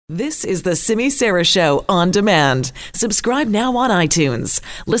This is the Simi Sara Show on demand. Subscribe now on iTunes.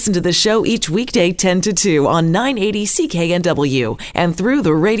 Listen to the show each weekday 10 to 2 on 980 CKNW and through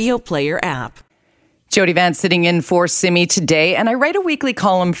the Radio Player app. Jody Vance sitting in for Simi today, and I write a weekly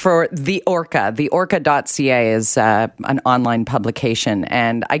column for The Orca. TheOrca.ca is an online publication,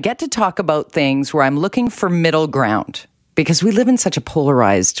 and I get to talk about things where I'm looking for middle ground, because we live in such a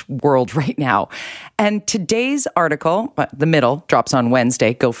polarized world right now. And today's article, The Middle, drops on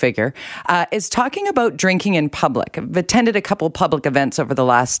Wednesday, go figure, is talking about drinking in public. I've attended a couple public events over the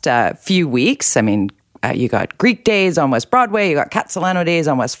last few weeks. I mean, you got Greek Days on West Broadway, you got Catalano Days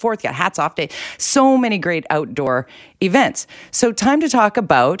on West 4th, you got Hats Off Day. So many great outdoor events. So time to talk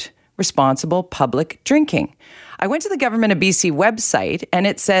about responsible public drinking. I went to the Government of BC website, and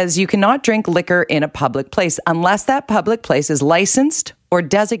it says you cannot drink liquor in a public place unless that public place is licensed or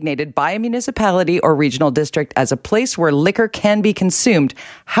designated by a municipality or regional district as a place where liquor can be consumed.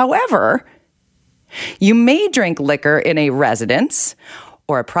 However, you may drink liquor in a residence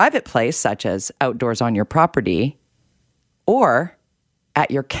or a private place, such as outdoors on your property, or at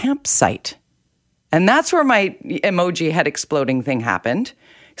your campsite. And that's where my emoji head exploding thing happened.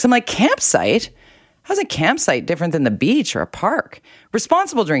 Because I'm like, campsite? How's a campsite different than the beach or a park?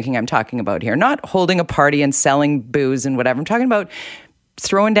 Responsible drinking I'm talking about here, not holding a party and selling booze and whatever. I'm talking about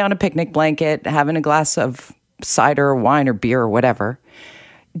throwing down a picnic blanket, having a glass of cider or wine or beer or whatever.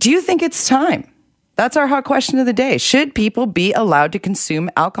 Do you think it's time? That's our hot question of the day. Should people be allowed to consume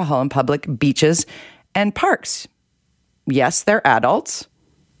alcohol in public beaches and parks? Yes, they're adults.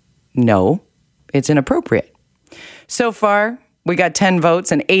 No, it's inappropriate. So far, we got 10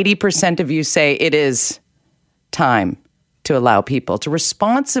 votes, and 80% of you say it is time to allow people to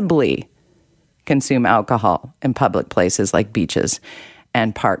responsibly consume alcohol in public places like beaches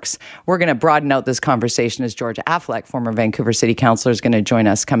and parks. We're going to broaden out this conversation as George Affleck, former Vancouver City Councillor, is going to join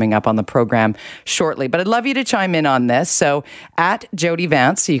us coming up on the program shortly. But I'd love you to chime in on this. So at Jody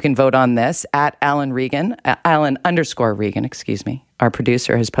Vance, so you can vote on this, at Alan Regan, Alan_Regan, excuse me. Our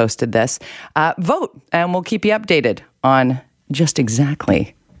producer has posted this. Vote, and we'll keep you updated on just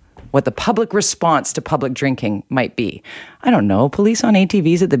exactly what the public response to public drinking might be. I don't know, police on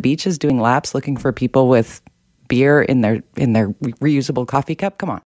ATVs at the beaches doing laps looking for people with beer in their reusable coffee cup? Come on.